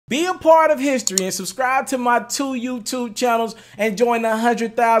Be a part of history and subscribe to my 2 YouTube channels and join the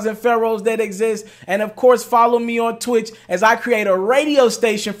 100,000 pharaohs that exist. And of course, follow me on Twitch as I create a radio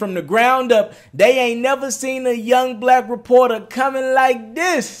station from the ground up. They ain't never seen a young black reporter coming like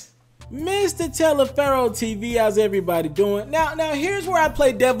this. Mr. TALIAFERRO TV, how's everybody doing? Now here's where I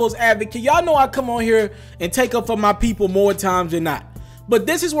play devil's advocate. Y'all know I come on here and take up for my people more times than not. But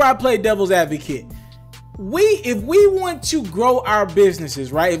this is where I play devil's advocate. If we want to grow our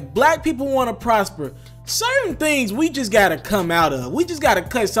businesses, right? If black people want to prosper, certain things we just got to come out of. We just got to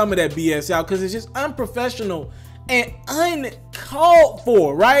cut some of that BS out because it's just unprofessional and uncalled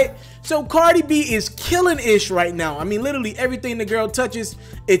for, right? So Cardi B is killing ish right now. I mean, literally everything the girl touches,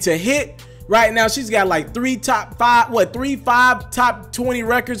 it's a hit. Right now, she's got like 3 top 5 top 20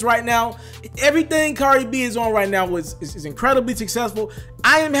 records right now. Everything Cardi B is on right now is incredibly successful.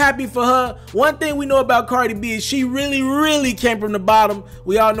 I am happy for her. One thing we know about Cardi B is she really came from the bottom.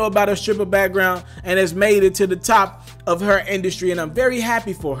 We all know about her stripper background and has made it to the top of her industry, and I'm very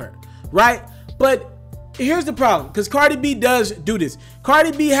happy for her, right? But here's the problem, because Cardi B does do this.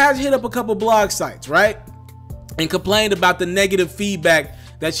 Cardi B has hit up a couple blog sites, right? And complained about the negative feedback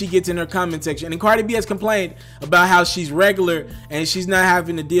that she gets in her comment section. And Cardi B has complained about how she's regular and she's not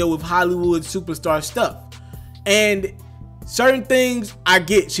having to deal with Hollywood superstar stuff. And certain things I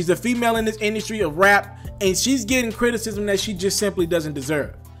get. She's a female in this industry of rap and she's getting criticism that she just simply doesn't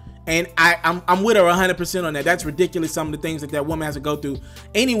deserve. And I'm with her 100% on that. That's ridiculous, some of the things that woman has to go through.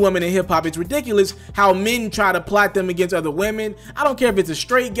 Any woman in hip hop, it's ridiculous how men try to plot them against other women. I don't care if it's a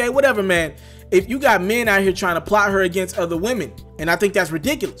straight, gay, whatever, man. If you got men out here trying to plot her against other women, and I think that's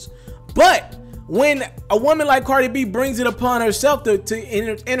ridiculous. But when a woman like Cardi B brings it upon herself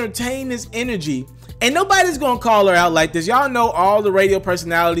to entertain this energy, and nobody's gonna call her out like this. Y'all know all the radio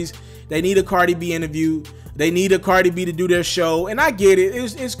personalities, they need a Cardi B interview. They need a Cardi B to do their show, and I get it.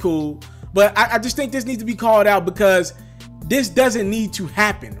 It's cool. But I just think this needs to be called out because this doesn't need to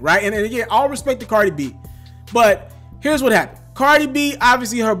happen, right? And again, all respect to Cardi B. But here's what happened. Cardi B,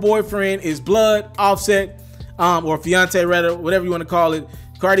 obviously her boyfriend is Blood, Offset, or fiance rather, whatever you want to call it.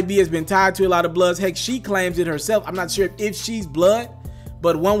 Cardi B has been tied to a lot of Bloods. Heck, she claims it herself. I'm not sure if she's Blood,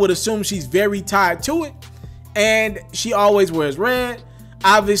 but one would assume she's very tied to it. And she always wears red.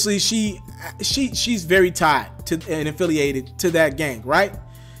 Obviously, she's very tied to and affiliated to that gang, right?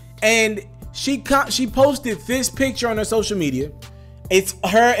 And she posted this picture on her social media. It's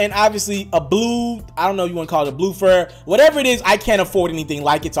her and obviously a blue, I don't know if you want to call it a blue fur, whatever it is. I can't afford anything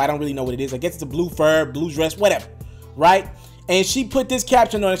like it, so I don't really know what it is. I guess it's a blue fur, blue dress, whatever, right? And she put this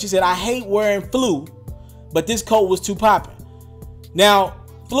caption on it. She said, "I hate wearing Flue, but this coat was too popping." Now,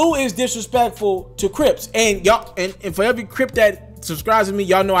 Flue is disrespectful to Crips, and y'all, and for every Crip that subscribes to me,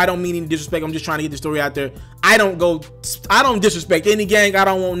 y'all know I don't mean any disrespect. I'm just trying to get the story out there. I don't disrespect any gang. I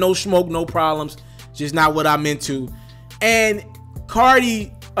don't want no smoke, no problems. Just not what I'm into. And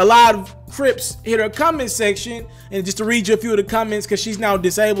Cardi, a lot of Crips hit her comment section, and just to read you a few of the comments, because she's now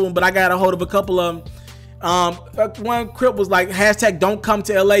disabled, but I got a hold of a couple of them. One Crip was like, hashtag don't come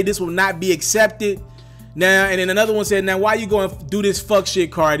to LA, this will not be accepted. Now, and then another one said, now why you going to do this fuck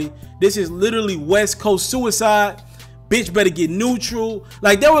shit, Cardi? This is literally West Coast suicide. Bitch better get neutral.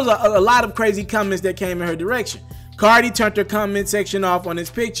 Like, there was a lot of crazy comments that came in her direction. Cardi turned her comment section off on this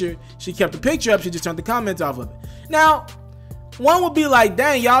picture. She kept the picture up, she just turned the comments off of it. Now, one would be like,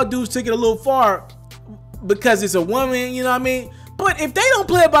 dang, y'all dudes took it a little far because it's a woman, you know what I mean? But if they don't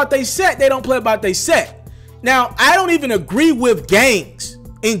play about they set, they don't play about they set. Now, I don't even agree with gangs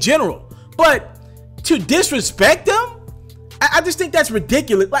in general, but to disrespect them, I just think that's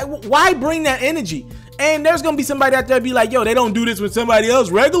ridiculous. Like, why bring that energy? And there's gonna be somebody out there be like, yo, they don't do this with somebody else.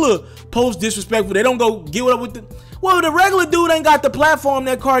 Regular post disrespectful. They don't go get up with the. Well, the regular dude ain't got the platform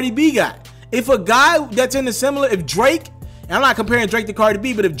that Cardi B got. If a guy that's in the similar, if Drake, and I'm not comparing Drake to Cardi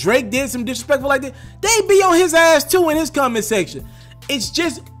B, but if Drake did some disrespectful like that, they'd be on his ass too in his comment section. It's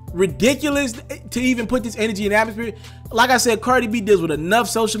just ridiculous to even put this energy in the atmosphere. Like I said, Cardi B deals with enough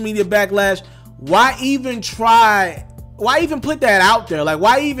social media backlash. Why even try? Why even put that out there? Like,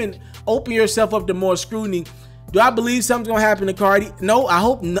 why even open yourself up to more scrutiny? Do I believe something's gonna happen to Cardi? No, I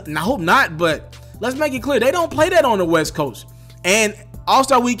hope not, but let's make it clear, they don't play that on the West Coast. And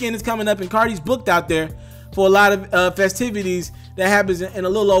All-Star Weekend is coming up and Cardi's booked out there for a lot of festivities that happens in a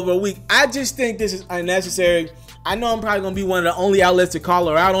little over a week. I just think this is unnecessary. I know I'm probably gonna be one of the only outlets to call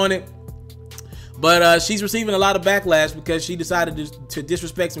her out on it, but she's receiving a lot of backlash because she decided to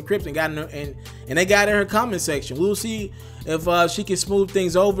disrespect some Crips and got in her, and they got in her comment section. We'll see if she can smooth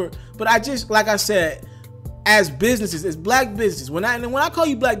things over. But I just, like I said, as businesses, as black businesses, when I call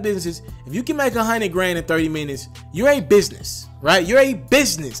you black businesses, if you can make 100 grand in 30 minutes, you're a business, right? You're a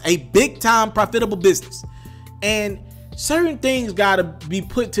business, a big time profitable business. And certain things gotta be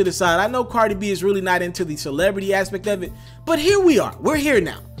put to the side. I know Cardi B is really not into the celebrity aspect of it, but here we are. We're here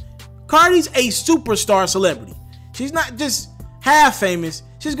now. Cardi's a superstar celebrity. She's not just half famous.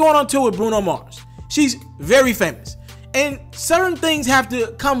 She's going on tour with Bruno Mars. She's very famous. And certain things have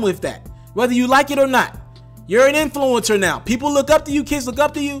to come with that, whether you like it or not. You're an influencer now. People look up to you. Kids look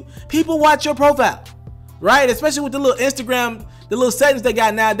up to you. People watch your profile, right? Especially with the little Instagram, the little settings they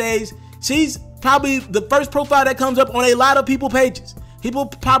got nowadays. She's probably the first profile that comes up on a lot of people's pages. People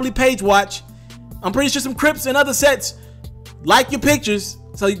probably page watch. I'm pretty sure some Crips and other sets like your pictures.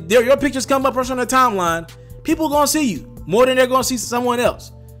 So your pictures come up on the timeline. People gonna see you more than they're gonna see someone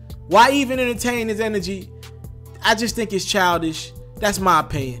else. Why even entertain this energy? I just think it's childish. That's my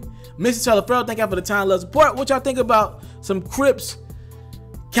opinion. Mr. Taliaferro, thank y'all for the time, love, support. What y'all think about some Crips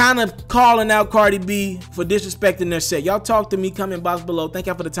kind of calling out Cardi B for disrespecting their set? Y'all talk to me, comment box below. Thank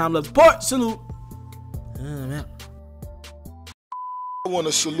y'all for the time, love, support. Salute. I want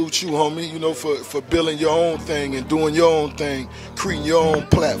to salute you, homie, you know, for building your own thing and doing your own thing, creating your own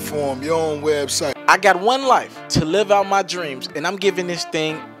platform, your own website. I got one life to live out my dreams, and I'm giving this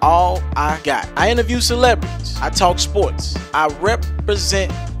thing all I got. I interview celebrities. I talk sports. I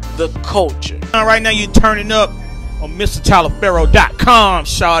represent the culture. Right now, you're turning up on MrTaliaferro.com,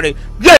 shawty. Yeah.